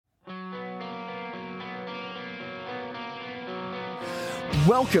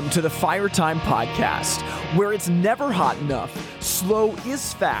Welcome to the Fire Time Podcast, where it's never hot enough, slow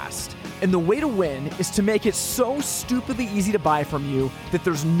is fast, and the way to win is to make it so stupidly easy to buy from you that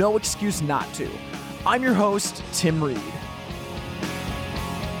there's no excuse not to. I'm your host, Tim Reed.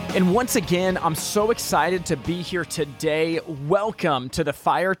 And once again, I'm so excited to be here today. Welcome to the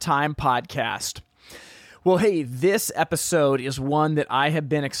Fire Time Podcast. Well, hey, this episode is one that I have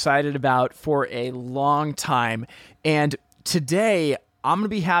been excited about for a long time, and today I'm going to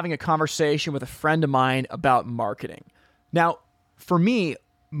be having a conversation with a friend of mine about marketing. Now, for me,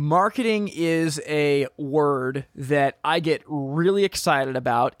 marketing is a word that I get really excited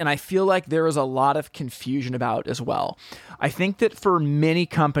about, and I feel like there is a lot of confusion about as well. I think that for many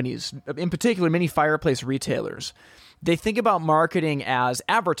companies, in particular many fireplace retailers, they think about marketing as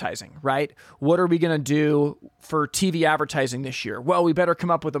advertising, right? What are we going to do for TV advertising this year? Well, we better come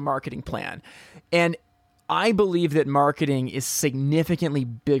up with a marketing plan. And I believe that marketing is significantly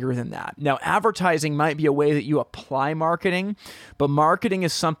bigger than that. Now, advertising might be a way that you apply marketing, but marketing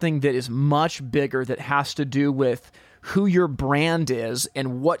is something that is much bigger, that has to do with who your brand is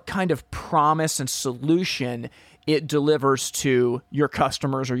and what kind of promise and solution it delivers to your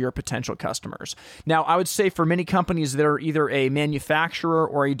customers or your potential customers. Now, I would say for many companies that are either a manufacturer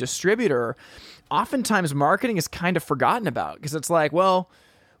or a distributor, oftentimes marketing is kind of forgotten about because it's like, well,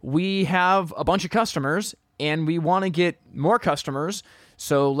 we have a bunch of customers and we want to get more customers,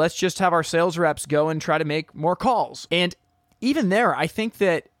 so let's just have our sales reps go and try to make more calls. And even there, I think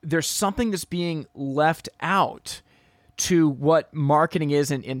that there's something that's being left out to what marketing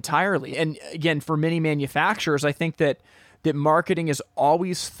isn't entirely. And again, for many manufacturers, I think that marketing is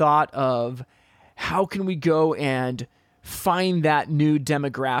always thought of, how can we go and find that new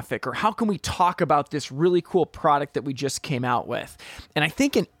demographic, or how can we talk about this really cool product that we just came out with? And I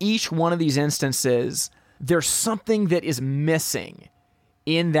think in each one of these instances, there's something that is missing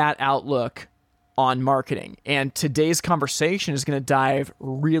in that outlook on marketing. And today's conversation is going to dive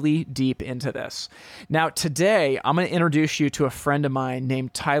really deep into this. Now, today, I'm going to introduce you to a friend of mine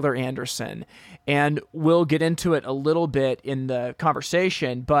named Tyler Anderson, and we'll get into it a little bit in the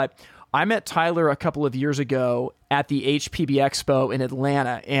conversation, but I met Tyler a couple of years ago at the HPB Expo in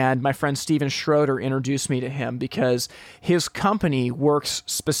Atlanta, and my friend Steven Schroeder introduced me to him because his company works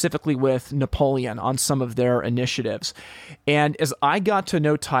specifically with Napoleon on some of their initiatives. And as I got to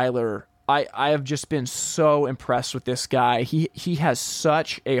know Tyler, I have just been so impressed with this guy. He has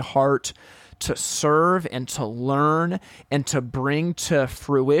such a heart to serve and to learn and to bring to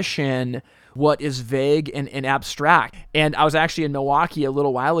fruition what is vague and abstract. And I was actually in Milwaukee a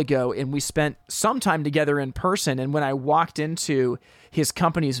little while ago, and we spent some time together in person. And when I walked into his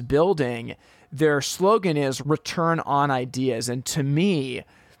company's building, their slogan is "Return on Ideas." And to me,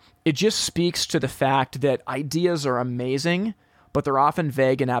 it just speaks to the fact that ideas are amazing, but they're often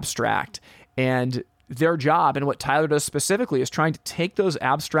vague and abstract. And their job, and what Tyler does specifically, is trying to take those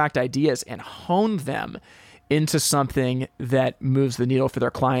abstract ideas and hone them into something that moves the needle for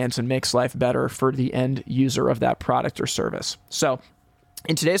their clients and makes life better for the end user of that product or service. So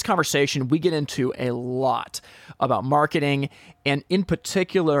in today's conversation, we get into a lot about marketing and in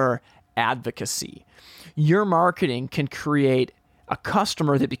particular, advocacy. Your marketing can create a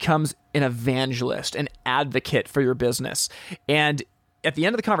customer that becomes an evangelist, an advocate for your business. And at the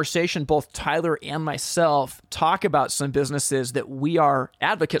end of the conversation, both Tyler and myself talk about some businesses that we are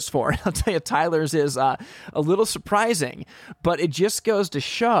advocates for. I'll tell you, Tyler's is a little surprising, but it just goes to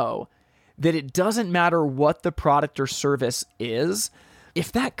show that it doesn't matter what the product or service is.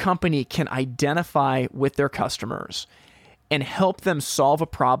 If that company can identify with their customers and help them solve a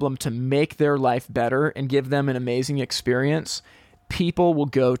problem to make their life better and give them an amazing experience, people will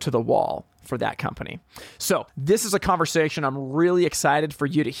go to the wall for that company. So this is a conversation I'm really excited for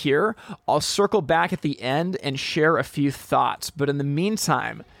you to hear. I'll circle back at the end and share a few thoughts. But in the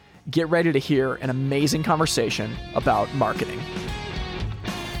meantime, get ready to hear an amazing conversation about marketing.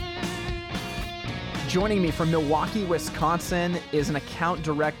 Joining me from Milwaukee, Wisconsin is an account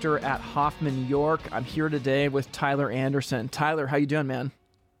director at Hoffman York. I'm here today with Tyler Anderson. Tyler, how you doing, man?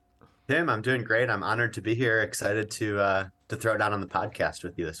 Tim, I'm doing great. I'm honored to be here. Excited to throw down on the podcast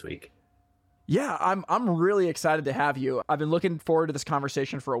with you this week. Yeah, I'm really excited to have you. I've been looking forward to this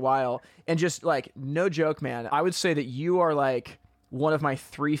conversation for a while, and just like, no joke, man, I would say that you are like one of my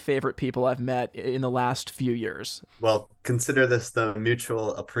 3 favorite people I've met in the last few years. Well, consider this the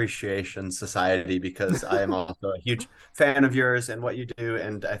Mutual Appreciation Society, because I am also a huge fan of yours and what you do.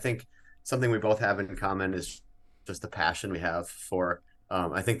 And I think something we both have in common is just the passion we have for,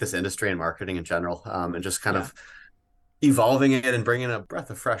 I think, this industry and marketing in general, and just kind of evolving it and bringing a breath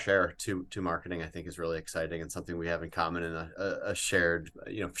of fresh air to marketing, I think is really exciting and something we have in common and a shared,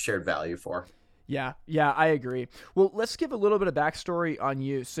 shared value for. Yeah, I agree. Well, let's give a little bit of backstory on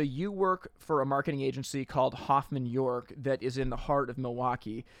you. So you work for a marketing agency called Hoffman York that is in the heart of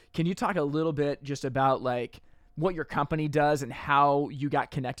Milwaukee. Can you talk a little bit just about like what your company does and how you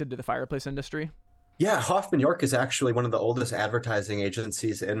got connected to the fireplace industry? Yeah, Hoffman York is actually one of the oldest advertising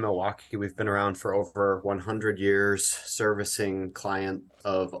agencies in Milwaukee. We've been around for over 100 years, servicing client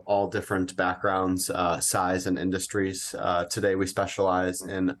of all different backgrounds, size, and industries. Today, we specialize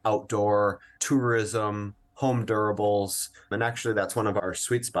in outdoor tourism, home durables, and actually, that's one of our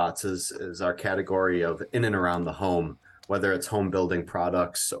sweet spots is our category of in and around the home, whether it's home building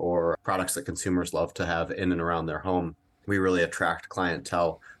products or products that consumers love to have in and around their home. We really attract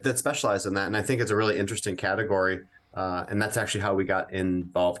clientele that specialize in that. And I think it's a really interesting category. And that's actually how we got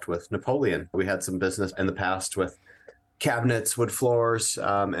involved with Napoleon. We had some business in the past with cabinets, wood floors,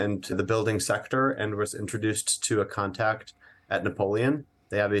 and the building sector, and was introduced to a contact at Napoleon.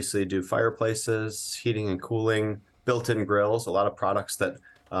 They obviously do fireplaces, heating and cooling, built-in grills, a lot of products that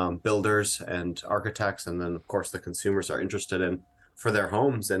builders and architects, and then, of course, the consumers are interested in for their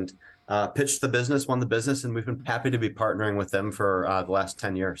homes. And pitched the business, won the business, and we've been happy to be partnering with them for the last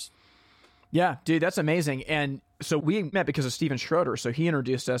 10 years. Yeah, dude, that's amazing. And so we met because of Steven Schroeder. So he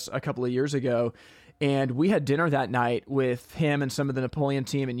introduced us a couple of years ago, and we had dinner that night with him and some of the Napoleon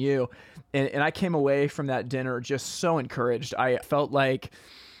team and you. And I came away from that dinner just so encouraged. I felt like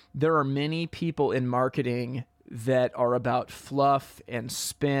there are many people in marketing that are about fluff and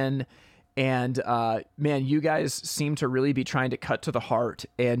spin. And man, you guys seem to really be trying to cut to the heart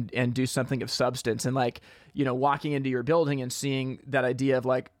and do something of substance. And like, walking into your building and seeing that idea of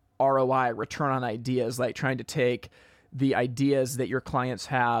like ROI, return on ideas, like trying to take the ideas that your clients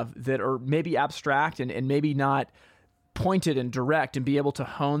have that are maybe abstract and maybe not pointed and direct, and be able to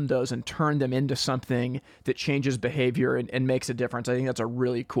hone those and turn them into something that changes behavior and makes a difference. I think that's a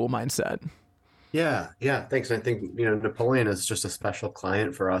really cool mindset. Yeah, thanks. I think, Napoleon is just a special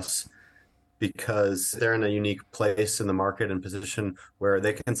client for us, because they're in a unique place in the market and position where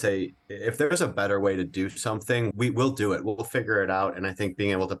they can say, if there's a better way to do something, we will do it. We'll figure it out. And I think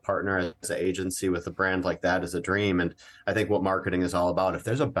being able to partner as an agency with a brand like that is a dream. And I think what marketing is all about, if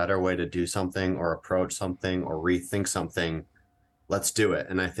there's a better way to do something or approach something or rethink something, let's do it.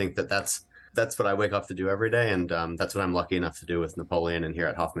 And I think that's what I wake up to do every day. And that's what I'm lucky enough to do with Napoleon and here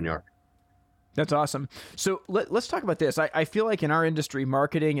at Hoffman York. That's awesome. So let's talk about this. I feel like in our industry,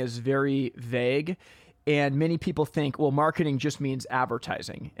 marketing is very vague, and many people think, well, marketing just means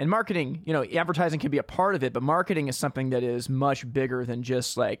advertising. And marketing, advertising can be a part of it, but marketing is something that is much bigger than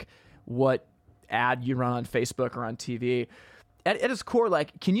just like what ad you run on Facebook or on TV. At its core,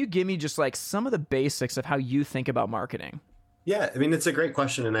 like, can you give me just like some of the basics of how you think about marketing? Yeah, I mean, it's a great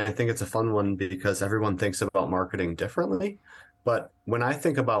question, and I think it's a fun one because everyone thinks about marketing differently. But when I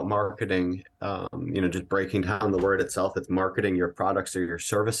think about marketing, just breaking down the word itself, it's marketing your products or your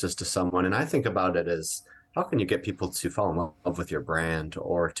services to someone. And I think about it as, how can you get people to fall in love with your brand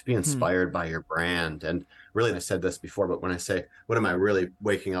or to be inspired by your brand? And really, I said this before, but when I say, what am I really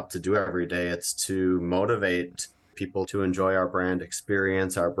waking up to do every day? It's to motivate people to enjoy our brand,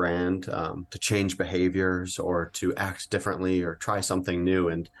 experience our brand, to change behaviors or to act differently or try something new.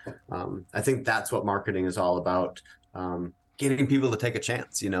 And I think that's what marketing is all about. Getting people to take a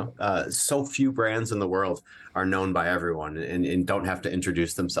chance, so few brands in the world are known by everyone and don't have to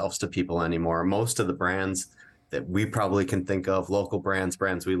introduce themselves to people anymore. Most of the brands that we probably can think of, local brands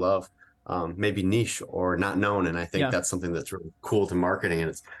we love, maybe niche or not known. And I think that's something that's really cool to marketing. And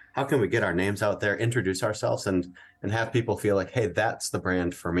it's, how can we get our names out there, introduce ourselves and have people feel like, hey, that's the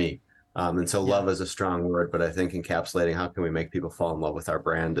brand for me. And so love is a strong word, but I think encapsulating how can we make people fall in love with our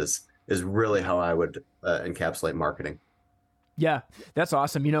brand is really how I would encapsulate marketing. Yeah, that's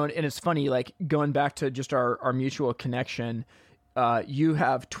awesome. And it's funny, like going back to just our mutual connection, you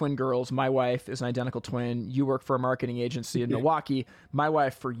have twin girls. My wife is an identical twin. You work for a marketing agency in Milwaukee. My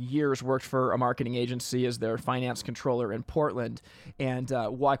wife for years worked for a marketing agency as their finance controller in Portland. And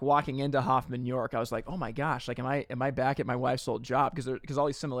walking into Hoffman York, I was like, oh my gosh, like am I back at my wife's old job? Because all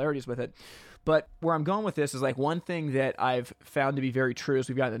these similarities with it. But where I'm going with this is like one thing that I've found to be very true as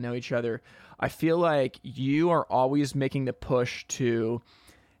we've gotten to know each other. I feel like you are always making the push to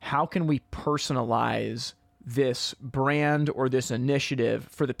how can we personalize this brand or this initiative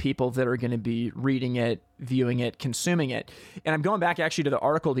for the people that are going to be reading it, viewing it, consuming it. And I'm going back actually to the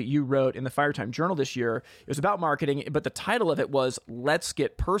article that you wrote in the Firetime Journal this year. It was about marketing, but the title of it was Let's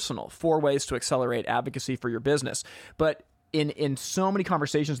Get Personal, 4 Ways to Accelerate Advocacy for Your Business. But in so many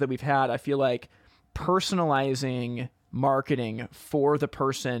conversations that we've had, I feel like personalizing marketing for the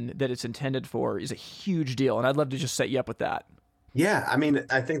person that it's intended for is a huge deal. And I'd love to just set you up with that. Yeah, I mean,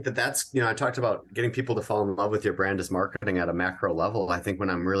 I think that's, I talked about getting people to fall in love with your brand as marketing at a macro level. I think when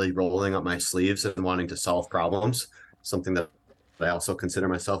I'm really rolling up my sleeves and wanting to solve problems, something that I also consider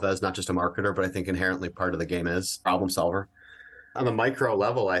myself as not just a marketer, but I think inherently part of the game is problem solver. On the micro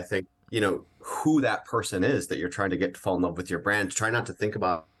level, I think, who that person is that you're trying to get to fall in love with your brand. Try not to think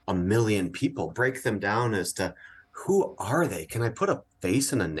about a million people, break them down as to who are they? Can I put a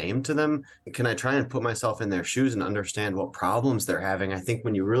face and a name to them? Can I try and put myself in their shoes and understand what problems they're having? I think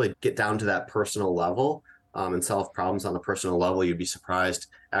when you really get down to that personal level and solve problems on a personal level, you'd be surprised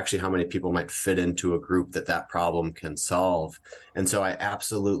actually how many people might fit into a group that problem can solve. And so I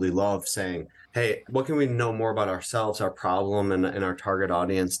absolutely love saying, hey, what can we know more about ourselves, our problem, and our target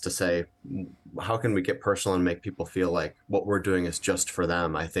audience to say, how can we get personal and make people feel like what we're doing is just for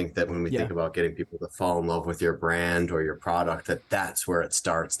them? I think that when we think about getting people to fall in love with your brand or your product, that's where it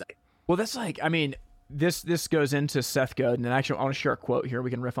starts. Well, that's this goes into Seth Godin, and actually I want to share a quote here. We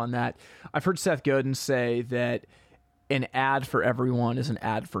can riff on that. I've heard Seth Godin say that an ad for everyone is an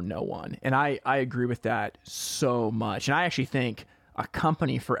ad for no one. And I agree with that so much. And I actually think a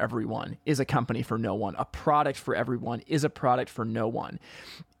company for everyone is a company for no one. A product for everyone is a product for no one.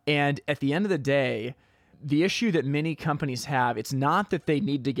 And at the end of the day, the issue that many companies have, it's not that they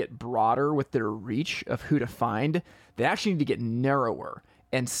need to get broader with their reach of who to find. They actually need to get narrower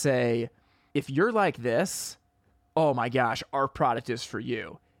and say, if you're like this, oh my gosh, our product is for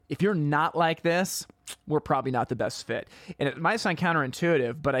you. If you're not like this, we're probably not the best fit. And it might sound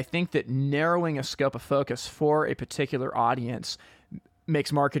counterintuitive, but I think that narrowing a scope of focus for a particular audience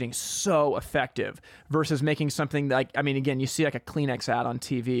makes marketing so effective versus making something like, again, you see like a Kleenex ad on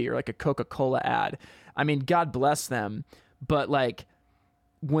TV or like a Coca-Cola ad. God bless them, but like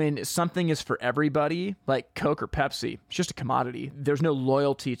when something is for everybody, like Coke or Pepsi, it's just a commodity. There's no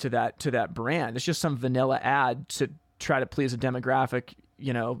loyalty to that brand. It's just some vanilla ad to try to please a demographic,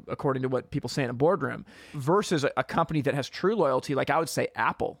 according to what people say in a boardroom, versus a company that has true loyalty. Like I would say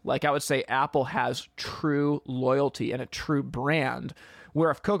Apple. Apple has true loyalty and a true brand, where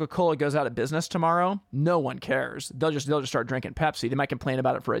if Coca-Cola goes out of business tomorrow, no one cares. They'll just start drinking Pepsi. They might complain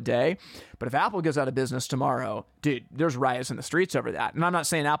about it for a day, but if Apple goes out of business tomorrow, dude, there's riots in the streets over that. And I'm not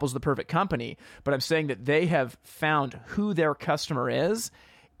saying Apple's the perfect company, but I'm saying that they have found who their customer is,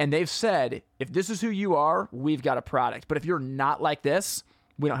 and they've said, if this is who you are, we've got a product. But if you're not like this,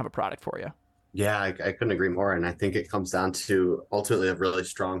 we don't have a product for you. Yeah, I couldn't agree more. And I think it comes down to ultimately a really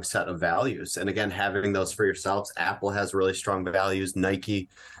strong set of values. And again, having those for yourselves. Apple has really strong values. Nike,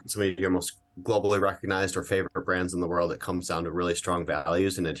 some of your most globally recognized or favorite brands in the world, it comes down to really strong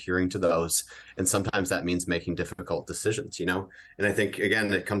values and adhering to those. And sometimes that means making difficult decisions, And I think,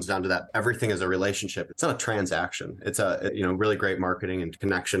 again, it comes down to that everything is a relationship. It's not a transaction. It's a, really great marketing and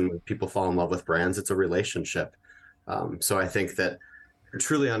connection. When people fall in love with brands, it's a relationship. So I think that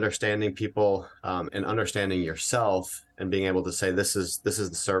truly understanding people and understanding yourself and being able to say, this is the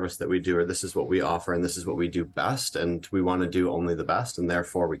service that we do, or this is what we offer, and this is what we do best, and we want to do only the best, and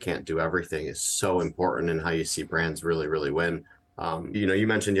therefore we can't do everything, is so important in how you see brands really, really win. You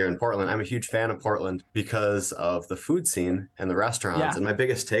mentioned you're in Portland. I'm a huge fan of Portland because of the food scene and the restaurants. Yeah. And my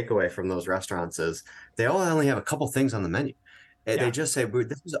biggest takeaway from those restaurants is they all only have a couple things on the menu. They just say,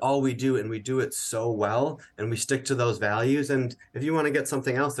 this is all we do, and we do it so well, and we stick to those values. And if you want to get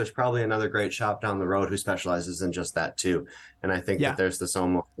something else, there's probably another great shop down the road who specializes in just that too. And I think that there's this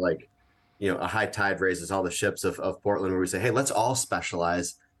almost like, a high tide raises all the ships of Portland, where we say, hey, let's all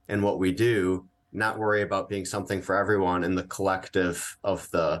specialize in what we do, not worry about being something for everyone in the collective of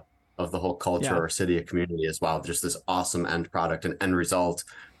the whole culture or city or community as well. Just this awesome end product and end result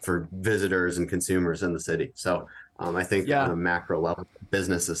for visitors and consumers in the city. So I think on a macro level,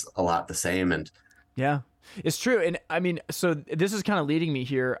 business is a lot the same. And yeah, it's true. And so this is kind of leading me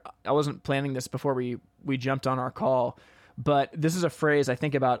here. I wasn't planning this before we jumped on our call, but this is a phrase I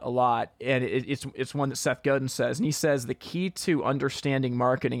think about a lot. And it's one that Seth Godin says. And he says, the key to understanding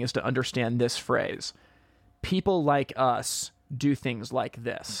marketing is to understand this phrase: people like us do things like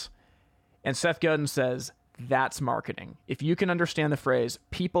this. And Seth Godin says, that's marketing. If you can understand the phrase,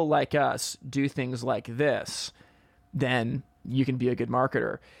 people like us do things like this, then you can be a good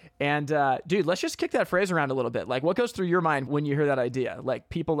marketer. And dude, let's just kick that phrase around a little bit. Like, what goes through your mind when you hear that idea? Like,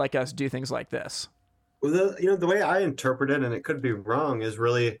 people like us do things like this. Well, the way I interpret it, and it could be wrong, is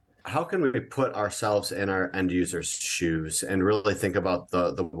really, how can we put ourselves in our end users' shoes and really think about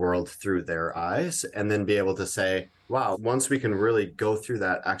the world through their eyes, and then be able to say, wow, once we can really go through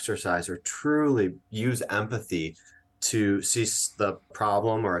that exercise or truly use empathy to see the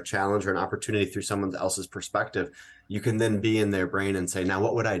problem or a challenge or an opportunity through someone else's perspective, you can then be in their brain and say, now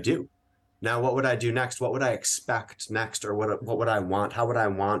what would I do? Now, what would I do next? What would I expect next? Or what would I want? How would I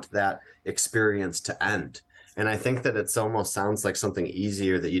want that experience to end? And I think that it's almost sounds like something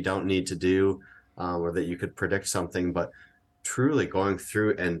easier that you don't need to do, or that you could predict something, but truly going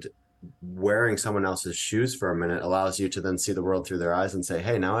through and wearing someone else's shoes for a minute allows you to then see the world through their eyes and say,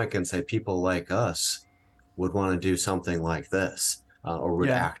 hey, now I can say people like us would want to do something like this, or would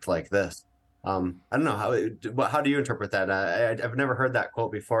act like this. I don't know, how do you interpret that? I've never heard that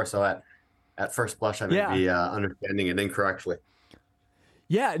quote before, so at first blush, I may be understanding it incorrectly.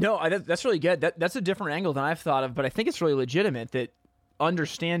 Yeah, no, that's really good. That's a different angle than I've thought of, but I think it's really legitimate that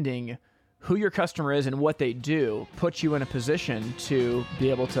understanding who your customer is and what they do puts you in a position to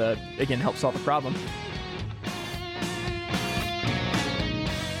be able to, again, help solve a problem.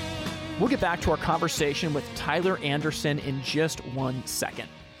 We'll get back to our conversation with Tyler Anderson in just 1 second.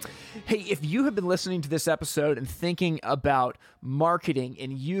 Hey, if you have been listening to this episode and thinking about marketing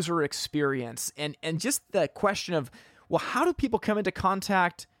and user experience and just the question of, well, how do people come into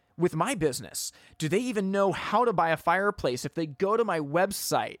contact with my business? Do they even know how to buy a fireplace? If they go to my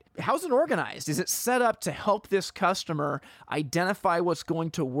website, how's it organized? Is it set up to help this customer identify what's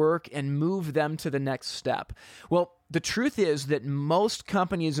going to work and move them to the next step? Well, the truth is that most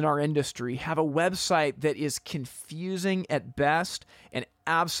companies in our industry have a website that is confusing at best and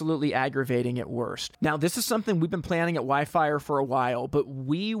absolutely aggravating at worst. Now, this is something we've been planning at WiFire for a while, but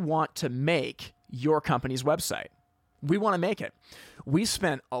we want to make your company's website. We want to make it. We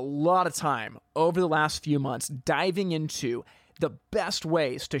spent a lot of time over the last few months diving into the best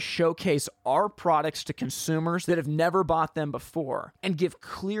ways to showcase our products to consumers that have never bought them before and give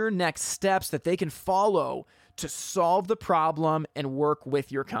clear next steps that they can follow to solve the problem and work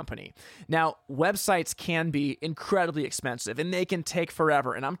with your company. Now, websites can be incredibly expensive and they can take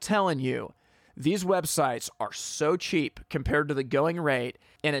forever. And I'm telling you, these websites are so cheap compared to the going rate,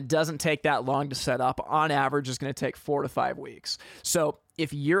 and it doesn't take that long to set up. On average, it's going to take 4 to 5 weeks. So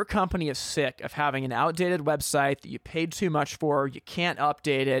if your company is sick of having an outdated website that you paid too much for, you can't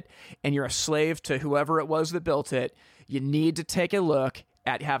update it, and you're a slave to whoever it was that built it, you need to take a look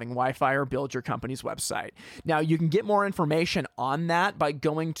at having WiFire build your company's website. Now, you can get more information on that by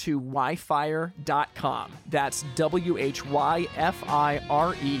going to wyfire.com. That's WHYFIRE.com.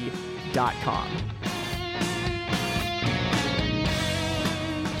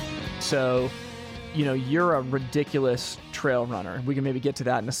 So, you're a ridiculous trail runner. We can maybe get to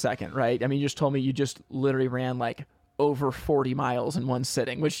that in a second, right? I mean, you just told me you just literally ran like over 40 miles in one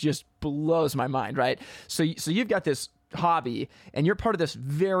sitting, which just blows my mind, right? So you've got this hobby and you're part of this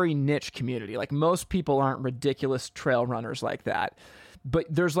very niche community. Like, most people aren't ridiculous trail runners like that, but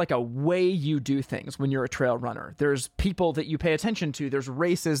there's like a way you do things when you're a trail runner. There's people that you pay attention to. There's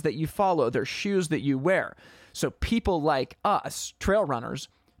races that you follow. There's shoes that you wear. So people like us, trail runners,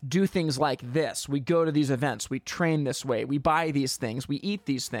 do things like this. We go to these events. We train this way. We buy these things. We eat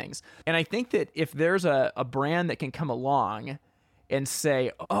these things. And I think that if there's a brand that can come along and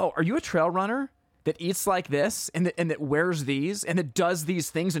say, oh, are you a trail runner that eats like this and that wears these and that does these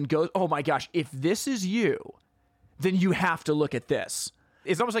things and goes, oh my gosh, if this is you, then you have to look at this.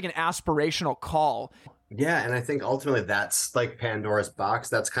 It's almost like an aspirational call. Yeah, and I think ultimately that's like Pandora's box.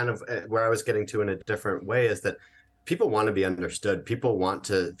 That's kind of where I was getting to in a different way, is that people want to be understood. People want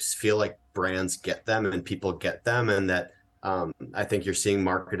to feel like brands get them and people get them. And that I think you're seeing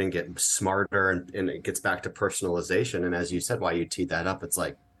marketing get smarter, and it gets back to personalization. And as you said, why you teed that up, it's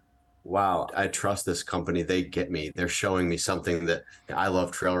like, wow, I trust this company. They get me. They're showing me something that I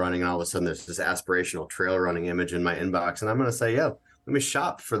love trail running. And all of a sudden there's this aspirational trail running image in my inbox. And I'm going to say, yo, let me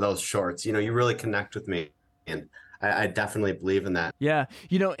shop for those shorts. You really connect with me. And I definitely believe in that. Yeah.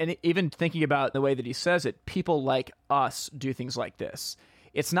 And even thinking about the way that he says it, people like us do things like this.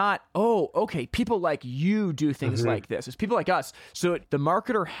 It's not, oh, okay, people like you do things like this. It's people like us. So the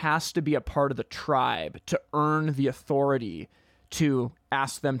marketer has to be a part of the tribe to earn the authority to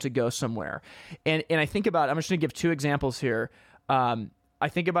ask them to go somewhere. And I think about, I'm just going to give 2 examples here. I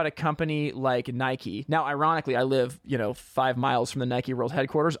think about a company like Nike. Now, ironically, I live, 5 miles from the Nike World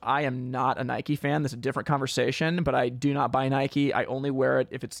Headquarters. I am not a Nike fan. That's a different conversation, but I do not buy Nike. I only wear it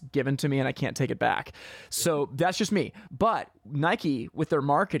if it's given to me and I can't take it back. So that's just me. But Nike, with their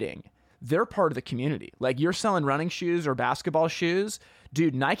marketing, they're part of the community. Like, you're selling running shoes or basketball shoes,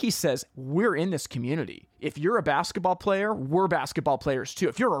 dude, Nike says, we're in this community. If you're a basketball player, we're basketball players too.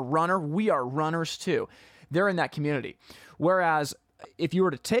 If you're a runner, we are runners too. They're in that community. Whereas if you were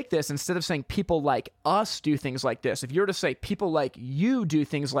to take this, instead of saying people like us do things like this, if you were to say people like you do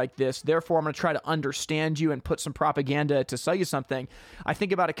things like this, therefore I'm going to try to understand you and put some propaganda to sell you something. I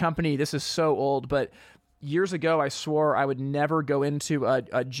think about a company, this is so old, but years ago, I swore I would never go into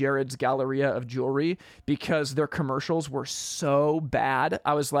a Jared's Galleria of Jewelry because their commercials were so bad.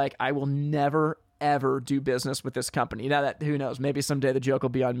 I was like, I will never, ever do business with this company. Now that, who knows, maybe someday the joke will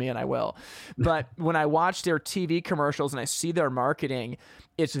be on me and I will. But when I watch their TV commercials and I see their marketing,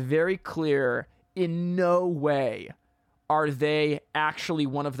 it's very clear in no way are they actually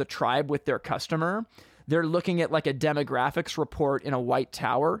one of the tribe with their customer. They're looking at like a demographics report in a white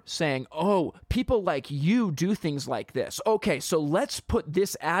tower saying, oh, people like you do things like this. Okay, so let's put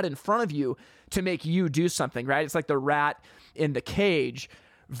this ad in front of you to make you do something, right? It's like the rat in the cage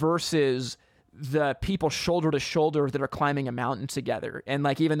versus the people shoulder to shoulder that are climbing a mountain together. And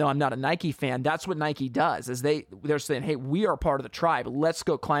like, even though I'm not a Nike fan, that's what Nike does is they're saying, hey, we are part of the tribe. Let's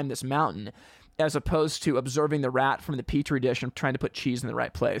go climb this mountain, as opposed to observing the rat from the petri dish and trying to put cheese in the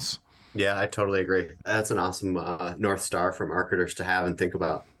right place. Yeah, I totally agree. That's an awesome North Star for marketers to have and think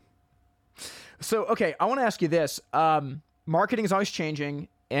about. So, okay, I want to ask you this. Marketing is always changing,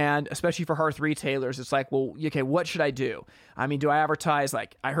 and especially for hearth retailers, it's like, well, okay, what should I do? I mean, do I advertise?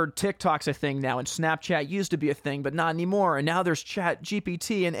 Like, I heard TikTok's a thing now, and Snapchat used to be a thing, but not anymore. And now there's Chat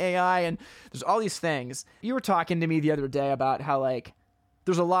GPT and AI, and there's all these things. You were talking to me the other day about how, like,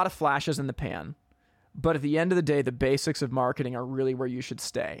 there's a lot of flashes in the pan. But at the end of the day, the basics of marketing are really where you should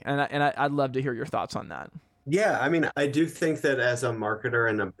stay. And I'd love to hear your thoughts on that. Yeah, I mean, I do think that as a marketer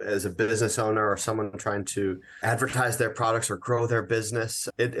and as a business owner or someone trying to advertise their products or grow their business,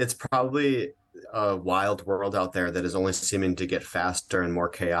 it's probably a wild world out there that is only seeming to get faster and more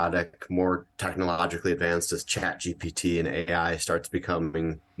chaotic, more technologically advanced as Chat GPT and AI starts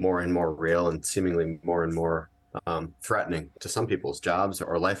becoming more and more real and seemingly more and more threatening to some people's jobs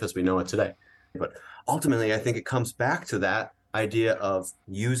or life as we know it today. But ultimately, I think it comes back to that idea of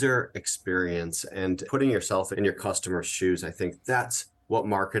user experience and putting yourself in your customer's shoes. I think that's what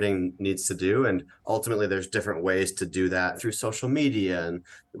marketing needs to do. And ultimately, there's different ways to do that through social media and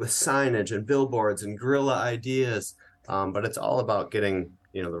with signage and billboards and guerrilla ideas. But it's all about getting,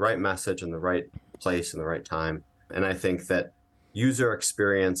 the right message in the right place and the right time. And I think that user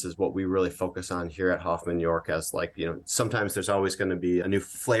experience is what we really focus on here at Hoffman York as sometimes there's always going to be a new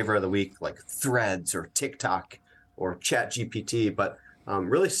flavor of the week, like Threads or TikTok or Chat GPT, but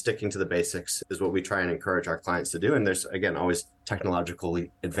really sticking to the basics is what we try and encourage our clients to do. And there's, again, always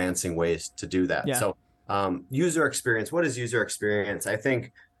technologically advancing ways to do that. Yeah. So user experience, what is user experience? I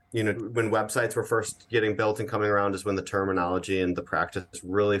think, when websites were first getting built and coming around is when the terminology and the practice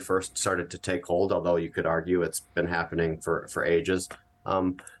really first started to take hold, although you could argue it's been happening for ages.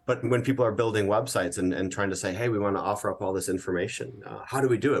 But when people are building websites and trying to say, hey, we want to offer up all this information, how do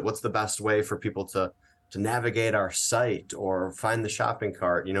we do it? What's the best way for people to navigate our site or find the shopping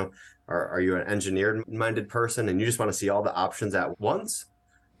cart? Are you an engineer-minded person and you just want to see all the options at once?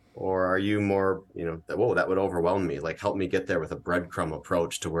 Or are you more, whoa, that would overwhelm me. Like, help me get there with a breadcrumb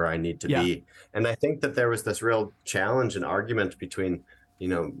approach to where I need to be. And I think that there was this real challenge and argument between,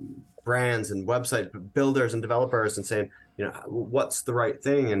 brands and website builders and developers and saying, what's the right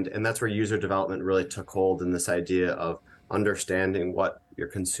thing? And that's where user development really took hold in this idea of understanding what your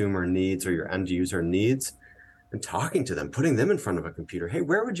consumer needs or your end user needs and talking to them, putting them in front of a computer. Hey,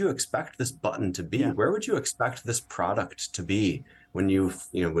 where would you expect this button to be? Yeah. Where would you expect this product to be when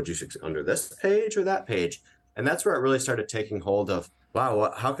would you under this page or that page? And that's where it really started taking hold of,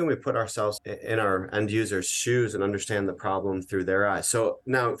 wow, how can we put ourselves in our end users' shoes and understand the problem through their eyes? So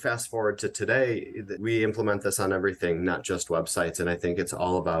now fast forward to today, we implement this on everything, not just websites. And I think it's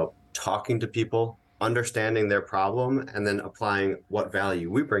all about talking to people, understanding their problem, and then applying what value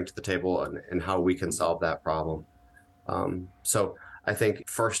we bring to the table and how we can solve that problem. So I think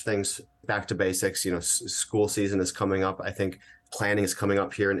first things, back to basics, school season is coming up. I think planning is coming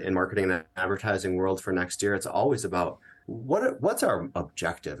up here in marketing and advertising world for next year. It's always about what's our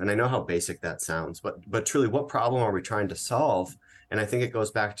objective? And I know how basic that sounds, but truly, what problem are we trying to solve? And I think it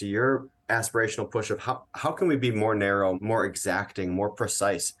goes back to your aspirational push of how can we be more narrow, more exacting, more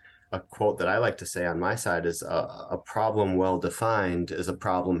precise? A quote that I like to say on my side is a problem well defined is a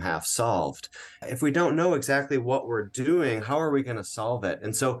problem half solved. If we don't know exactly what we're doing, how are we going to solve it?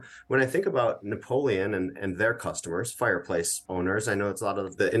 And so when I think about Napoleon and their customers, fireplace owners, I know it's a lot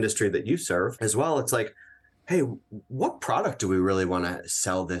of the industry that you serve as well. It's like, hey, what product do we really want to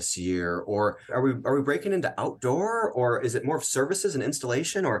sell this year? Or are we breaking into outdoor, or is it more of services and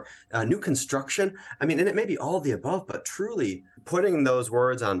installation or new construction? I mean, and it may be all of the above, but truly putting those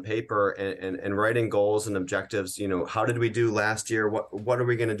words on paper and writing goals and objectives, how did we do last year? What are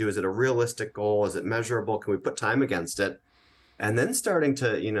we going to do? Is it a realistic goal? Is it measurable? Can we put time against it? And then starting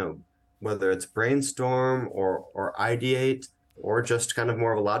to, whether it's brainstorm or ideate, or just kind of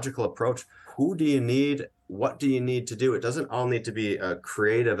more of a logical approach, who do you need? What do you need to do? It doesn't all need to be a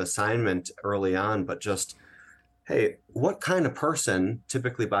creative assignment early on, but just, hey, what kind of person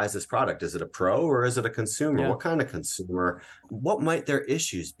typically buys this product? Is it a pro or is it a consumer? Yeah. What kind of consumer? What might their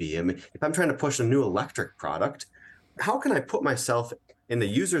issues be? I mean, if I'm trying to push a new electric product, how can I put myself in the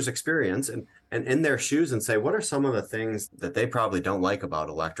user's experience and in their shoes and say, what are some of the things that they probably don't like about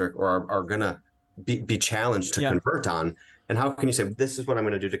electric or are going to be challenged to convert on? And how can you say, this is what I'm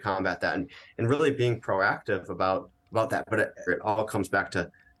going to do to combat that? And really being proactive about that. But it all comes back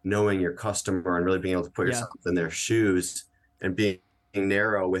to knowing your customer and really being able to put yourself in their shoes and being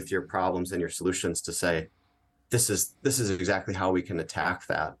narrow with your problems and your solutions to say, this is exactly how we can attack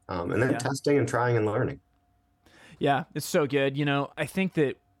that. And then testing and trying and learning. Yeah, it's so good. You know, I think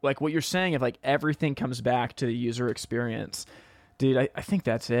that like what you're saying of like everything comes back to the user experience. Dude, I think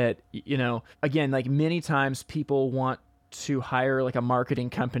that's it. You know, again, like many times people want to hire like a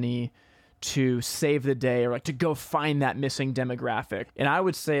marketing company to save the day or like to go find that missing demographic. And I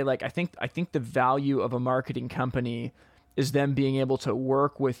would say like I think the value of a marketing company is them being able to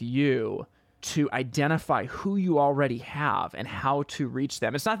work with you to identify who you already have and how to reach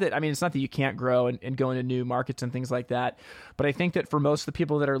them. It's not that you can't grow and go into new markets and things like that. But I think that for most of the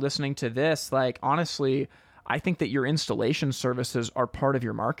people that are listening to this, like honestly, I think that your installation services are part of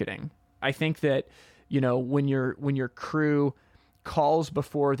your marketing. I think that, you know, when your crew calls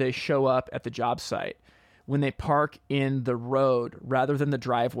before they show up at the job site, when they park in the road rather than the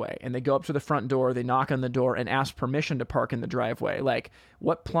driveway, and they go up to the front door, they knock on the door and ask permission to park in the driveway. Like,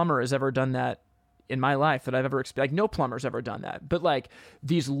 what plumber has ever done that in my life that I've ever experienced? Like, no plumber's ever done that. But like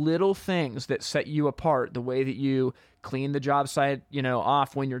these little things that set you apart, the way that you clean the job site, you know,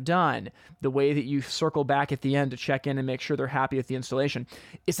 off when you're done, the way that you circle back at the end to check in and make sure they're happy with the installation,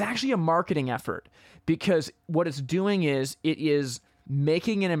 it's actually a marketing effort, because what it's doing is it is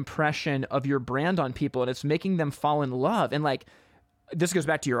making an impression of your brand on people, and it's making them fall in love. And like, this goes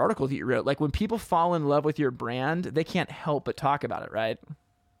back to your article that you wrote, like when people fall in love with your brand, they can't help but talk about it, right?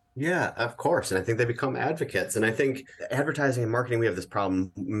 Yeah, of course. And I think they become advocates. And I think advertising and marketing, we have this problem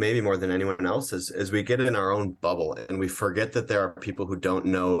maybe more than anyone else is we get in our own bubble and we forget that there are people who don't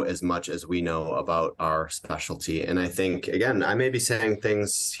know as much as we know about our specialty. And I think, again, I may be saying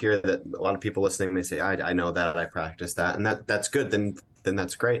things here that a lot of people listening may say, I know that, I practice that, and that's good. Then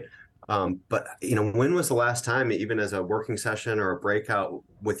that's great. But, you know, when was the last time, even as a working session or a breakout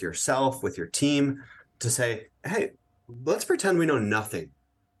with yourself, with your team, to say, hey, let's pretend we know nothing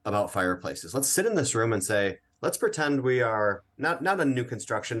about fireplaces. Let's sit in this room and say, let's pretend we are not a new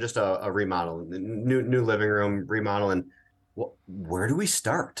construction, just a remodel, new living room remodel. And where do we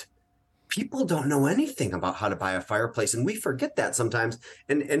start? People don't know anything about how to buy a fireplace, and we forget that sometimes.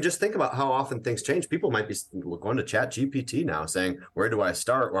 And just think about how often things change. People might be going to Chat GPT now saying, where do I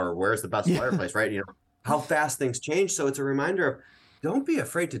start? Or where's the best fireplace, right? You know, how fast things change. So it's a reminder of, don't be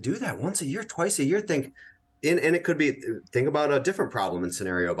afraid to do that once a year, twice a year. And it could be, think about a different problem and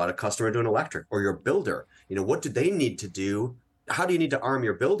scenario about a customer doing electric or your builder. You know, what do they need to do? How do you need to arm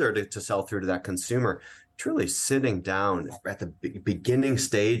your builder to sell through to that consumer? Truly sitting down at the beginning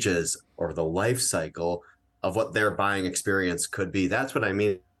stages or the life cycle of what their buying experience could be. That's what I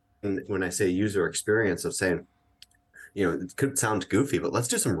mean when I say user experience, of saying, you know, it could sound goofy, but let's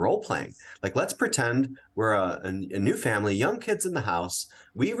do some role playing. Like, let's pretend we're a new family, young kids in the house.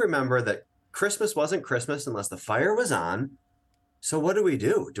 We remember that Christmas wasn't Christmas unless the fire was on. So what do we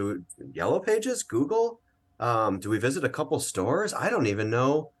do? Do Yellow Pages, Google? Do we visit a couple stores? I don't even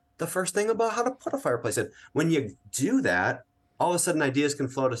know the first thing about how to put a fireplace in. When you do that, all of a sudden ideas can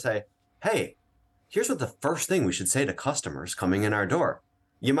flow to say, hey, here's what the first thing we should say to customers coming in our door.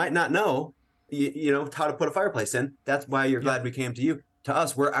 You might not know, you know, how to put a fireplace in. That's why you're glad we came to you. To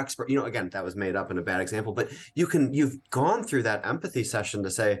us, we're expert. You know, again, that was made up in a bad example, but you've gone through that empathy session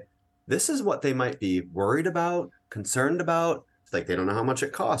to say, this is what they might be worried about, concerned about. Like, they don't know how much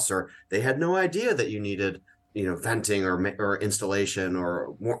it costs, or they had no idea that you needed, you know, venting or installation or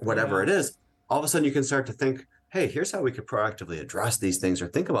whatever it is. All of a sudden you can start to think, hey, here's how we could proactively address these things or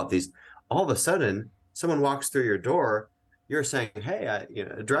think about these. All of a sudden, someone walks through your door, you're saying, hey, you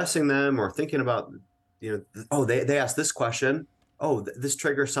know, addressing them or thinking about, you know, oh, they asked this question. Oh, this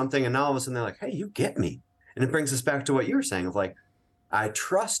triggers something. And now all of a sudden they're like, hey, you get me. And it brings us back to what you were saying of like, I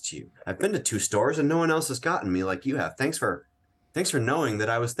trust you. I've been to 2 stores and no one else has gotten me like you have. Thanks for knowing that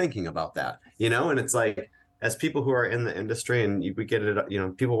I was thinking about that, you know? And it's like, as people who are in the industry and we get it, you know,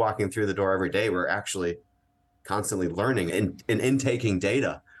 people walking through the door every day, we're actually constantly learning and intaking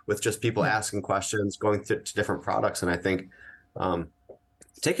data with just people asking questions, going to different products. And I think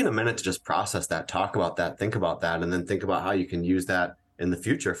taking a minute to just process that, talk about that, think about that, and then think about how you can use that in the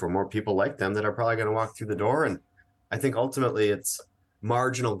future for more people like them that are probably going to walk through the door. And I think ultimately it's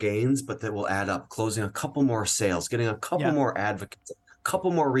marginal gains, but that will add up, closing a couple more sales, getting a couple more advocates, a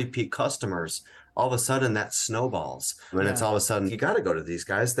couple more repeat customers. All of a sudden that snowballs. And it's all of a sudden, you got to go to these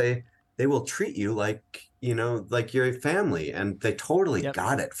guys. They will treat you like, like you're a family, and they totally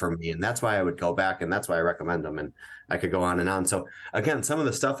got it from me. And that's why I would go back, and that's why I recommend them. And I could go on and on. So again, some of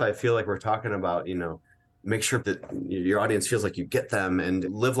the stuff I feel like we're talking about, make sure that your audience feels like you get them and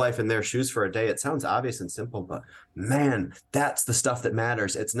live life in their shoes for a day. It sounds obvious and simple, but man, that's the stuff that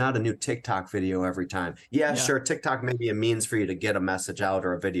matters. It's not a new TikTok video every time. Yeah, sure. TikTok may be a means for you to get a message out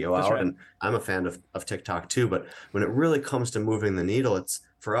or a video out. Right. And I'm a fan of TikTok too. But when it really comes to moving the needle, it's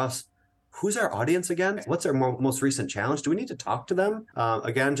for us, who's our audience again? What's our most recent challenge? Do we need to talk to them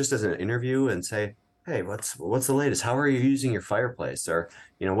again, just as an interview and say, hey, what's the latest? How are you using your fireplace? Or,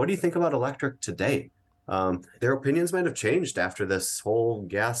 what do you think about electric today? Their opinions might have changed after this whole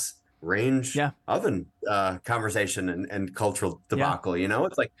gas range oven conversation and cultural debacle.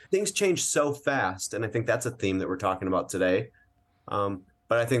 It's like things change so fast. And I think that's a theme that we're talking about today. But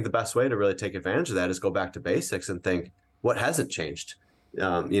I think the best way to really take advantage of that is go back to basics and think, what hasn't changed?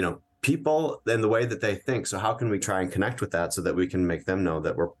 People and the way that they think. So how can we try and connect with that so that we can make them know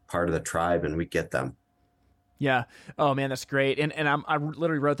that we're part of the tribe and we get them? Yeah. Oh man, that's great. And I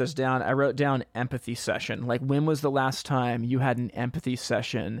literally wrote this down. I wrote down empathy session. Like, when was the last time you had an empathy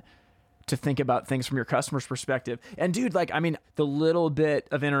session to think about things from your customer's perspective? And dude, the little bit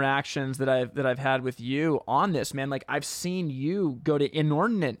of interactions that I've had with you on this, man, like I've seen you go to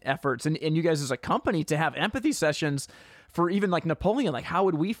inordinate efforts and you guys as a company to have empathy sessions for even like Napoleon. Like, how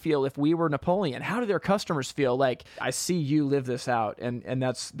would we feel if we were Napoleon? How do their customers feel? Like, I see you live this out, and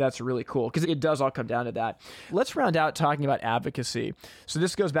that's really cool, because it does all come down to that. Let's round out talking about advocacy. So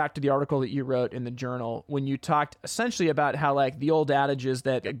this goes back to the article that you wrote in the journal when you talked essentially about how, like, the old adage is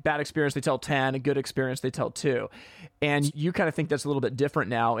that a bad experience they tell 10, a good experience they tell 2, and you kind of think that's a little bit different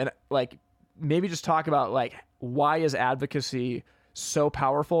now. And like, maybe just talk about like, why is advocacy so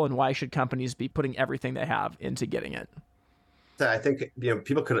powerful, and why should companies be putting everything they have into getting it? I think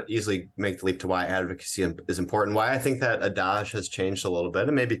people could easily make the leap to why advocacy is important. Why I think that adage has changed a little bit,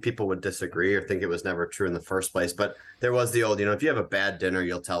 and maybe people would disagree or think it was never true in the first place. But there was the old, if you have a bad dinner,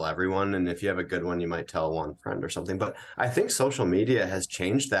 you'll tell everyone, and if you have a good one, you might tell one friend or something. But I think social media has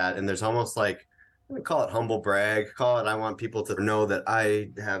changed that, and there's almost like, call it humble brag, call it I want people to know that I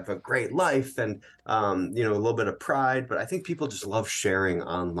have a great life and a little bit of pride. But I think people just love sharing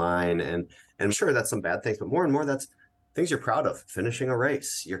online, and sure, that's some bad things, but more and more that's things you're proud of, finishing a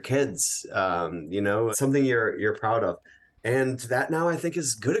race, your kids, something you're proud of. And that now I think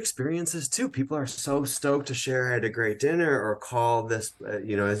is good experiences too. People are so stoked to share I had a great dinner, or call this,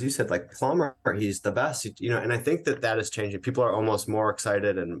 as you said, like plumber, he's the best, and I think that is changing. People are almost more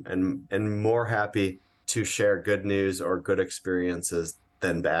excited and more happy to share good news or good experiences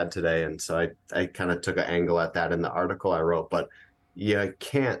than bad today. And so I kind of took an angle at that in the article I wrote, but you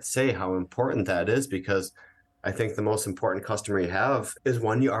can't say how important that is, because I think the most important customer you have is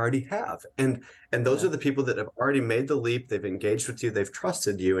one you already have. And those are the people that have already made the leap. They've engaged with you. They've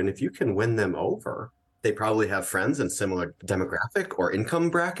trusted you. And if you can win them over, they probably have friends in similar demographic or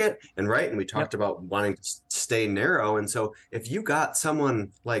income bracket. And we talked about wanting to stay narrow. And so if you got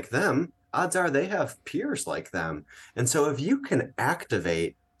someone like them, odds are they have peers like them. And so if you can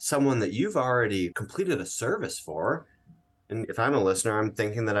activate someone that you've already completed a service for, and if I'm a listener, I'm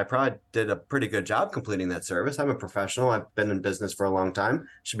thinking that I probably did a pretty good job completing that service. I'm a professional. I've been in business for a long time.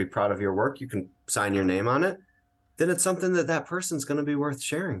 Should be proud of your work. You can sign your name on it. Then it's something that person's going to be worth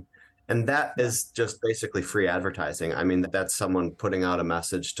sharing. And that is just basically free advertising. I mean, that's someone putting out a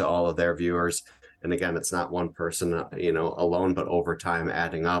message to all of their viewers. And again, it's not one person, alone, but over time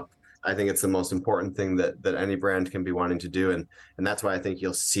adding up. I think it's the most important thing that any brand can be wanting to do. And that's why I think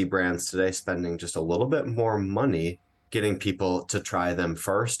you'll see brands today spending just a little bit more money getting people to try them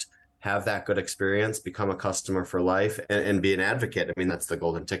first, have that good experience, become a customer for life, and be an advocate. I mean, that's the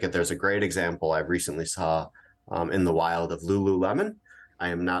golden ticket. There's a great example I recently saw in the wild of Lululemon. I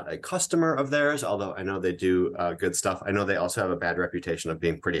am not a customer of theirs, although I know they do good stuff. I know they also have a bad reputation of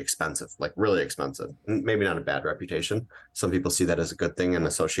being pretty expensive, like really expensive. Maybe not a bad reputation. Some people see that as a good thing and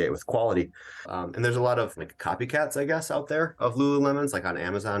associate with quality. And there's a lot of like copycats, I guess, out there of Lululemons, like on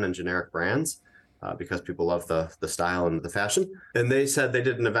Amazon and generic brands. Because people love the style and the fashion. And they said they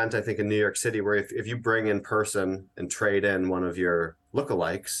did an event, I think, in New York City, where if you bring in person and trade in one of your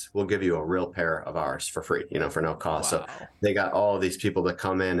lookalikes, we'll give you a real pair of ours for free, for no cost. Wow. So they got all of these people to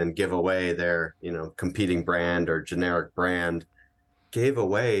come in and give away their, competing brand or generic brand. gave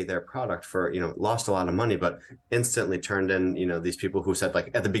away their product for, lost a lot of money, but instantly turned in, these people who said, like,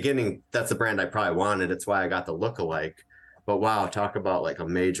 at the beginning, that's the brand I probably wanted. It's why I got the lookalike. But wow, talk about like a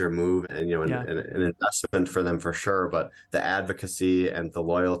major move and, an investment for them for sure. But the advocacy and the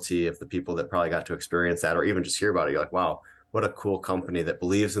loyalty of the people that probably got to experience that, or even just hear about it, you're like, wow, what a cool company that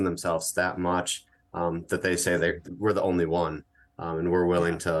believes in themselves that much, that they say we're the only one. And we're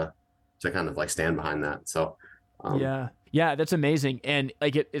willing to kind of like stand behind that. So, yeah, that's amazing. And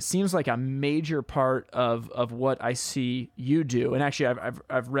like it seems like a major part of what I see you do. And actually,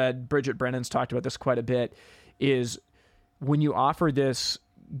 I've read Bridget Brennan's talked about this quite a bit. Is when you offer this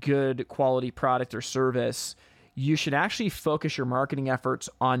good quality product or service, you should actually focus your marketing efforts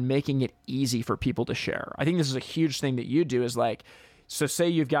on making it easy for people to share. I think this is a huge thing that you do. Is like, so say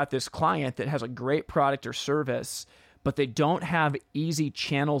you've got this client that has a great product or service, but they don't have easy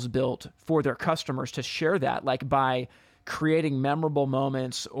channels built for their customers to share that, like by creating memorable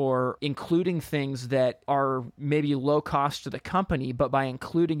moments or including things that are maybe low cost to the company, but by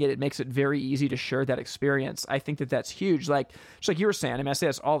including it, it makes it very easy to share that experience. I think that that's huge. Like, just like you were saying, I mean, I say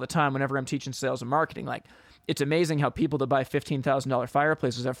this all the time whenever I'm teaching sales and marketing, like, it's amazing how people that buy $15,000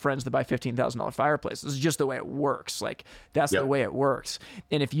 fireplaces have friends that buy $15,000 fireplaces. This is just the way it works. Like, that's the way it works.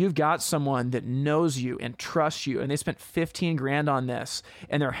 And if you've got someone that knows you and trusts you and they spent 15 grand on this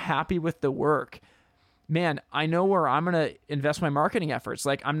and they're happy with the work, man, I know where I'm going to invest my marketing efforts.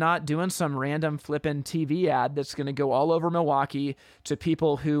 Like, I'm not doing some random flippin' TV ad that's going to go all over Milwaukee to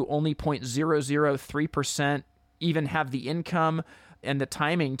people who only 0.003% even have the income and the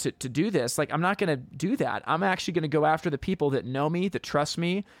timing to do this. Like, I'm not going to do that. I'm actually going to go after the people that know me, that trust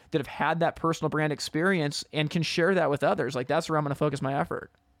me, that have had that personal brand experience and can share that with others. Like, that's where I'm going to focus my effort.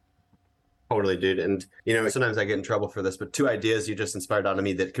 Totally, dude. And, sometimes I get in trouble for this, but 2 ideas you just inspired out of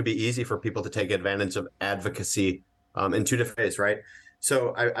me that could be easy for people to take advantage of advocacy in 2 different ways, right?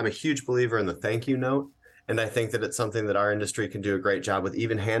 So I'm a huge believer in the thank you note. And I think that it's something that our industry can do a great job with,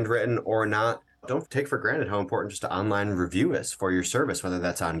 even handwritten or not. Don't take for granted how important just an online review is for your service, whether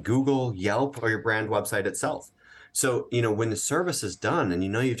that's on Google, Yelp, or your brand website itself. So, when the service is done and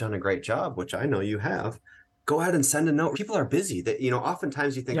you've done a great job, which I know you have, go ahead and send a note. People are busy. That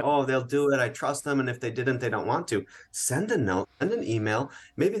oftentimes you think, oh, they'll do it. I trust them. And if they didn't, they don't want to. Send a note, send an email.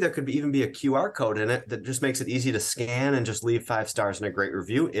 Maybe there could even be a QR code in it that just makes it easy to scan and just leave 5 stars and a great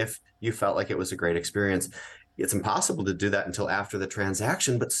review if you felt like it was a great experience. It's impossible to do that until after the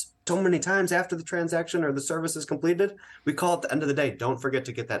transaction, but so many times after the transaction or the service is completed, we call at the end of the day, don't forget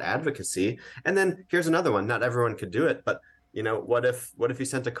to get that advocacy. And then here's another one. Not everyone could do it, but what if you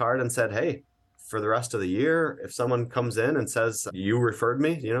sent a card and said, hey, for the rest of the year, if someone comes in and says, you referred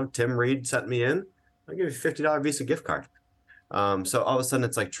me, Tim Reed sent me in, I'll give you a $50 Visa gift card. So all of a sudden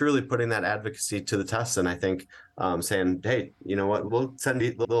it's like truly putting that advocacy to the test. And I think saying, hey, you know what, we'll send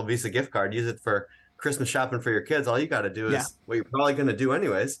you a little Visa gift card, use it for Christmas shopping for your kids. All you got to do is what you're probably going to do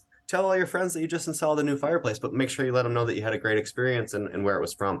anyways. Tell all your friends that you just installed a new fireplace, but make sure you let them know that you had a great experience and where it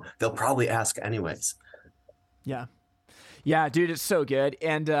was from. They'll probably ask anyways. Yeah. Yeah, dude, it's so good.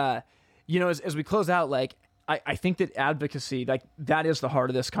 And, as we close out, like, I think that advocacy, like, that is the heart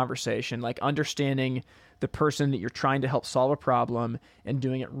of this conversation, like understanding the person that you're trying to help solve a problem and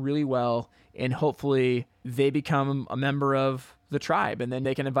doing it really well. And hopefully they become a member of the tribe and then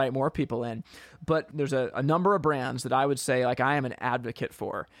they can invite more people in. But there's a number of brands that I would say, like, I am an advocate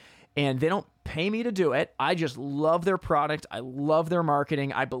for, and they don't pay me to do it. I just love their product. I love their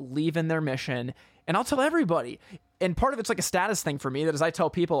marketing. I believe in their mission. And I'll tell everybody. And part of it's like a status thing for me, that as I tell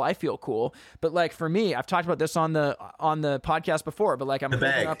people I feel cool. But like for me, I've talked about this on the podcast before, but like I'm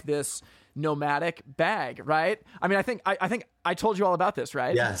picking up this nomadic bag, right? I mean, I think I told you all about this,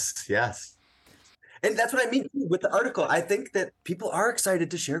 right? Yes. And that's what I mean with the article. I think that people are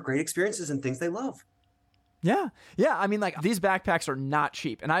excited to share great experiences and things they love. Yeah. I mean, like, these backpacks are not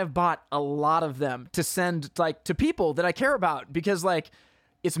cheap, and I've bought a lot of them to send like to people that I care about, because like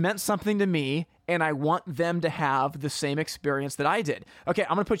it's meant something to me and I want them to have the same experience that I did. Okay,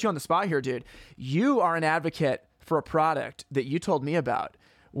 I'm going to put you on the spot here, dude. You are an advocate for a product that you told me about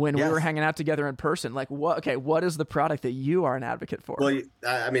when we were hanging out together in person. Like, what is the product that you are an advocate for? Well,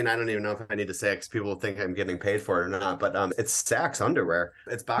 I mean, I don't even know if I need to say it because people think I'm getting paid for it or not, but it's Saxx underwear.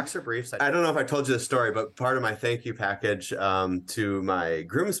 It's boxer briefs. I don't know if I told you the story, but part of my thank you package to my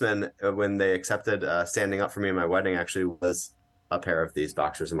groomsmen when they accepted standing up for me in my wedding actually was a pair of these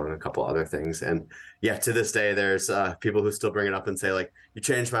boxers, among a couple other things. And yeah, to this day, there's people who still bring it up and say, like, you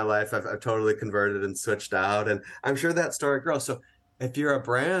changed my life. I've totally converted and switched out. And I'm sure that story grows. So if you're a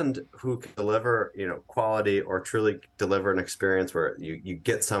brand who can deliver, quality or truly deliver an experience where you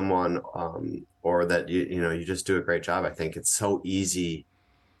get someone, or that you just do a great job, I think it's so easy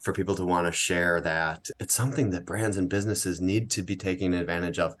for people to want to share that. It's something that brands and businesses need to be taking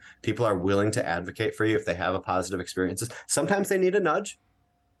advantage of. People are willing to advocate for you if they have a positive experiences. Sometimes they need a nudge,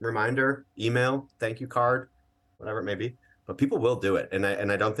 reminder, email, thank you card, whatever it may be, but people will do it. And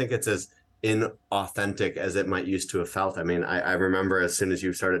I don't think it's as inauthentic as it might used to have felt. I mean, I remember as soon as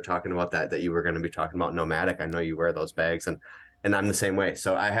you started talking about that you were going to be talking about Nomadic. I know you wear those bags, and I'm the same way.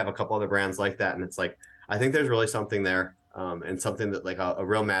 So I have a couple other brands like that, and it's like, I think there's really something there, and something that like a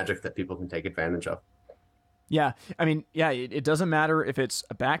real magic that people can take advantage of. Yeah. I mean, yeah, it doesn't matter if it's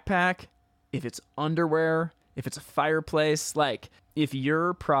a backpack, if it's underwear, if it's a fireplace. Like, if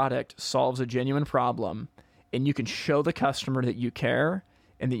your product solves a genuine problem and you can show the customer that you care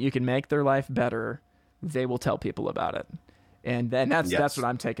and that you can make their life better, they will tell people about it. And then that's what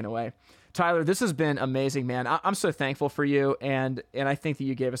I'm taking away. Tyler, this has been amazing, man. I'm so thankful for you, and I think that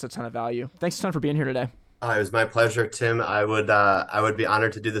you gave us a ton of value. Thanks a ton for being here today. It was my pleasure, Tim. I would be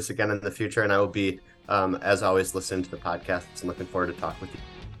honored to do this again in the future, and I will be, as always, listening to the podcasts and looking forward to talk with you.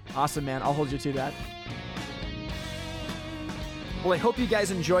 Awesome, man. I'll hold you to that. Well, I hope you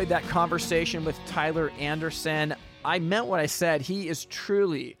guys enjoyed that conversation with Tyler Anderson. I meant what I said. He is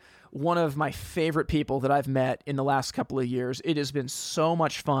truly one of my favorite people that I've met in the last couple of years. It has been so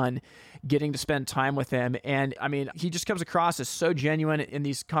much fun getting to spend time with him. And I mean, he just comes across as so genuine in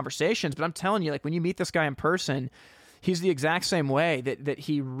these conversations. But I'm telling you, like, when you meet this guy in person, he's the exact same way, that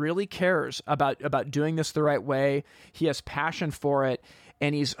he really cares about doing this the right way. He has passion for it,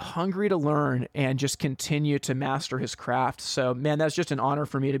 and he's hungry to learn and just continue to master his craft. So, man, that's just an honor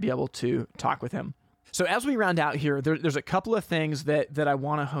for me to be able to talk with him. So as we round out here, there's a couple of things that I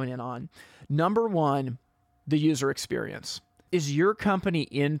want to hone in on. Number one, the user experience. Is your company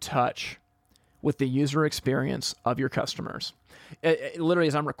in touch with the user experience of your customers? Literally,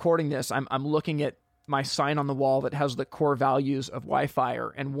 as I'm recording this, I'm looking at my sign on the wall that has the core values of Wi-Fi,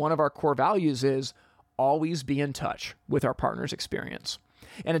 and one of our core values is always be in touch with our partners' experience.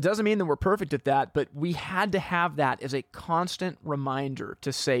 And it doesn't mean that we're perfect at that, but we had to have that as a constant reminder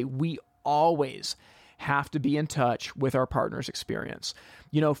to say we always have to be in touch with our partner's experience.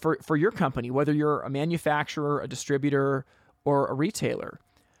 For your company, whether you're a manufacturer, a distributor, or a retailer,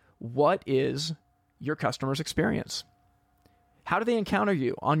 what is your customer's experience? How do they encounter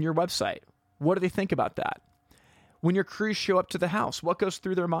you on your website? What do they think about that? When your crews show up to the house, what goes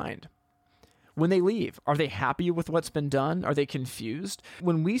through their mind? When they leave, are they happy with what's been done? Are they confused?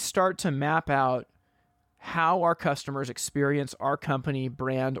 When we start to map out how our customers experience our company,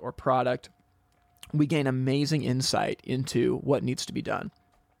 brand, or product, we gain amazing insight into what needs to be done.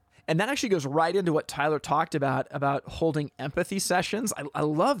 And that actually goes right into what Tyler talked about holding empathy sessions. I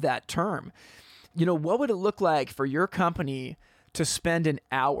love that term. What would it look like for your company to spend an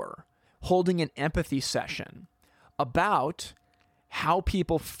hour holding an empathy session about how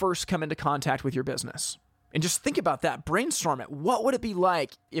people first come into contact with your business? And just think about that. Brainstorm it. What would it be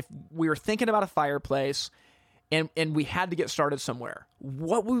like if we were thinking about a fireplace and we had to get started somewhere?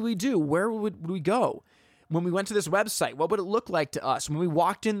 What would we do? Where would we go? When we went to this website, what would it look like to us? When we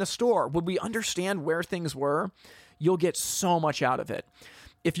walked in the store, would we understand where things were? You'll get so much out of it.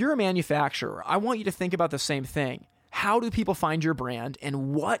 If you're a manufacturer, I want you to think about the same thing. How do people find your brand,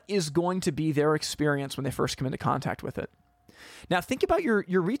 and what is going to be their experience when they first come into contact with it? Now, think about your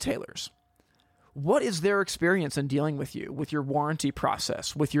retailers. What is their experience in dealing with you, with your warranty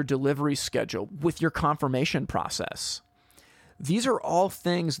process, with your delivery schedule, with your confirmation process? These are all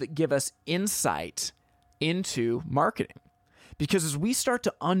things that give us insight into marketing. Because as we start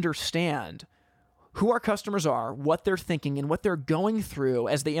to understand who our customers are, what they're thinking, and what they're going through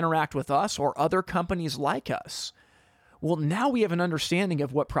as they interact with us or other companies like us, well, now we have an understanding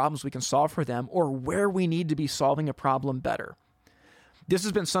of what problems we can solve for them or where we need to be solving a problem better. This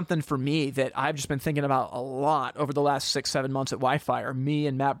has been something for me that I've just been thinking about a lot over the last 6-7 months at Wi-Fi. Me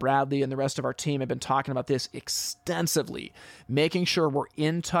and Matt Bradley and the rest of our team have been talking about this extensively, making sure we're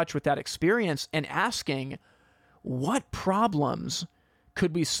in touch with that experience and asking, what problems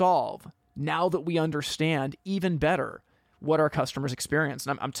could we solve now that we understand even better what our customers experience?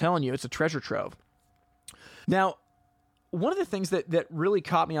 And I'm telling you, it's a treasure trove. Now, one of the things that really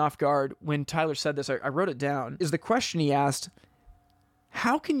caught me off guard when Tyler said this, I wrote it down, is the question he asked,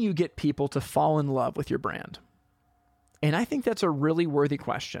 how can you get people to fall in love with your brand? And I think that's a really worthy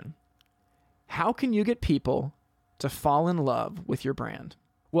question. How can you get people to fall in love with your brand?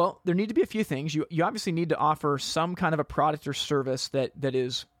 Well, there need to be a few things. You obviously need to offer some kind of a product or service that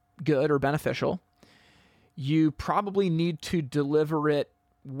is good or beneficial. You probably need to deliver it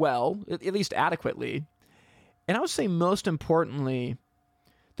well, at least adequately. And I would say most importantly,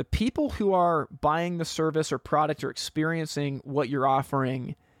 the people who are buying the service or product or experiencing what you're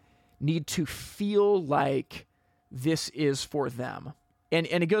offering need to feel like this is for them. And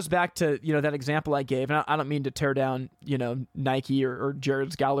it goes back to, that example I gave, and I don't mean to tear down, Nike or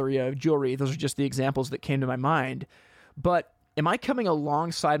Jared's Galleria of Jewelry. Those are just the examples that came to my mind. But am I coming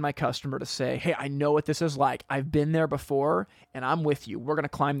alongside my customer to say, hey, I know what this is like. I've been there before, and I'm with you. We're going to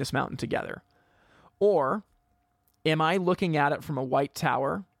climb this mountain together. Or am I looking at it from a white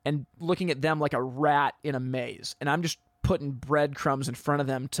tower and looking at them like a rat in a maze, and I'm just putting breadcrumbs in front of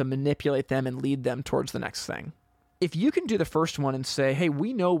them to manipulate them and lead them towards the next thing? If you can do the first one and say, hey,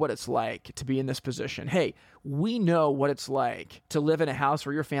 we know what it's like to be in this position. Hey, we know what it's like to live in a house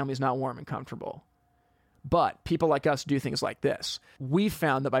where your family's not warm and comfortable. But people like us do things like this. We've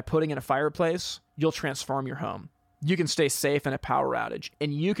found that by putting in a fireplace, you'll transform your home. You can stay safe in a power outage,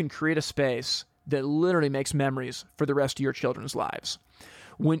 and you can create a space that literally makes memories for the rest of your children's lives.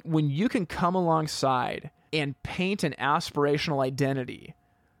 When you can come alongside and paint an aspirational identity,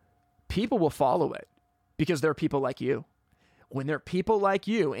 people will follow it. Because there are people like you. When there are people like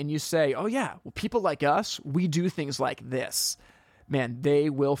you and you say, oh yeah, well, people like us, we do things like this, man, they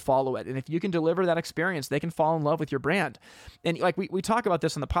will follow it. And if you can deliver that experience, they can fall in love with your brand. And like we talk about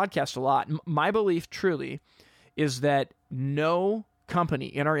this on the podcast a lot. My belief truly is that no company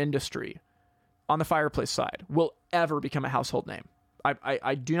in our industry on the fireplace side will ever become a household name.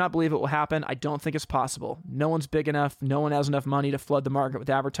 I do not believe it will happen. I don't think it's possible. No one's big enough. No one has enough money to flood the market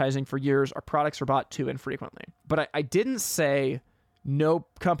with advertising for years. Our products are bought too infrequently. But I didn't say no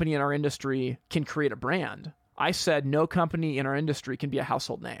company in our industry can create a brand. I said no company in our industry can be a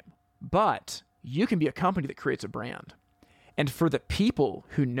household name. But you can be a company that creates a brand. And for the people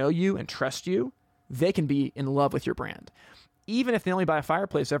who know you and trust you, they can be in love with your brand. Even if they only buy a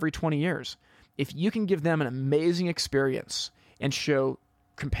fireplace every 20 years, if you can give them an amazing experience and show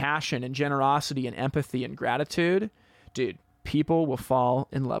compassion and generosity and empathy and gratitude, dude, people will fall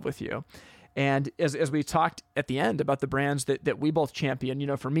in love with you. And as we talked at the end about the brands that we both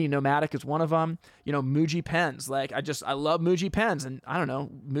champion, for me, Nomadic is one of them. Muji pens. Like I love Muji pens, and I don't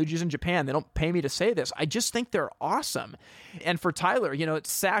know, Muji's in Japan. They don't pay me to say this. I just think they're awesome. And for Tyler,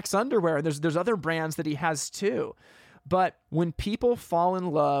 it's Saks underwear. There's other brands that he has too. But when people fall in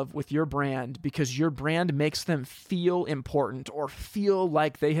love with your brand because your brand makes them feel important or feel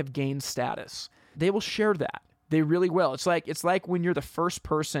like they have gained status, they will share that. They really will. It's like when you're the first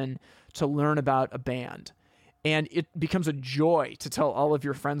person to learn about a band, and it becomes a joy to tell all of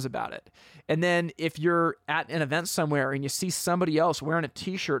your friends about it. And then if you're at an event somewhere and you see somebody else wearing a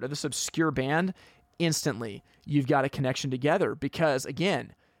t-shirt of this obscure band, instantly you've got a connection together because,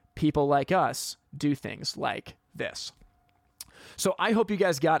 again, people like us do things like this. So I hope you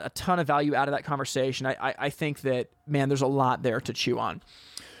guys got a ton of value out of that conversation. I think that, man, there's a lot there to chew on.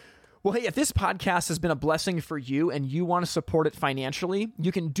 Well, hey, if this podcast has been a blessing for you and you want to support it financially,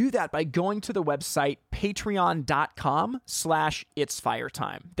 you can do that by going to the website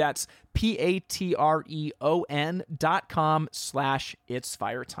patreon.com/itsfiretime. That's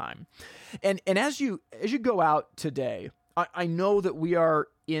patreon.com/itsfiretime. And as you go out today, I know that we are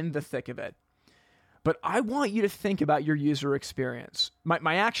in the thick of it. But I want you to think about your user experience.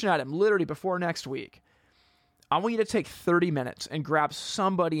 My action item, literally before next week, I want you to take 30 minutes and grab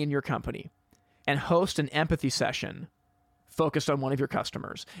somebody in your company and host an empathy session focused on one of your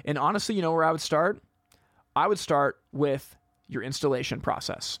customers. And honestly, you know where I would start? I would start with your installation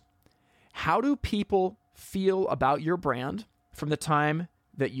process. How do people feel about your brand from the time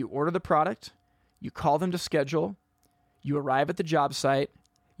that you order the product, you call them to schedule, you arrive at the job site,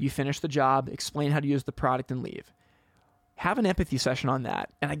 you finish the job, explain how to use the product, and leave? Have an empathy session on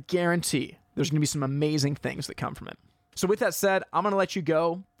that, and I guarantee there's going to be some amazing things that come from it. So with that said, I'm going to let you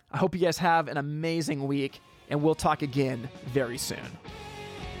go. I hope you guys have an amazing week, and we'll talk again very soon.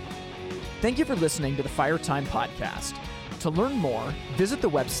 Thank you for listening to the FireTime Podcast. To learn more, visit the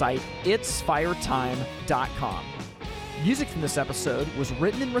website itsfiretime.com. Music from this episode was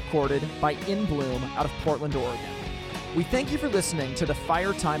written and recorded by In Bloom out of Portland, Oregon. We thank you for listening to the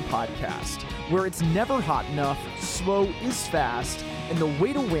FireTime Podcast, where it's never hot enough, slow is fast, and the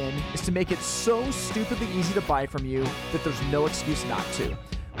way to win is to make it so stupidly easy to buy from you that there's no excuse not to.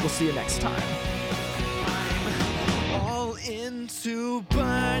 We'll see you next time. I'm all in to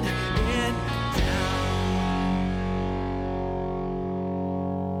burn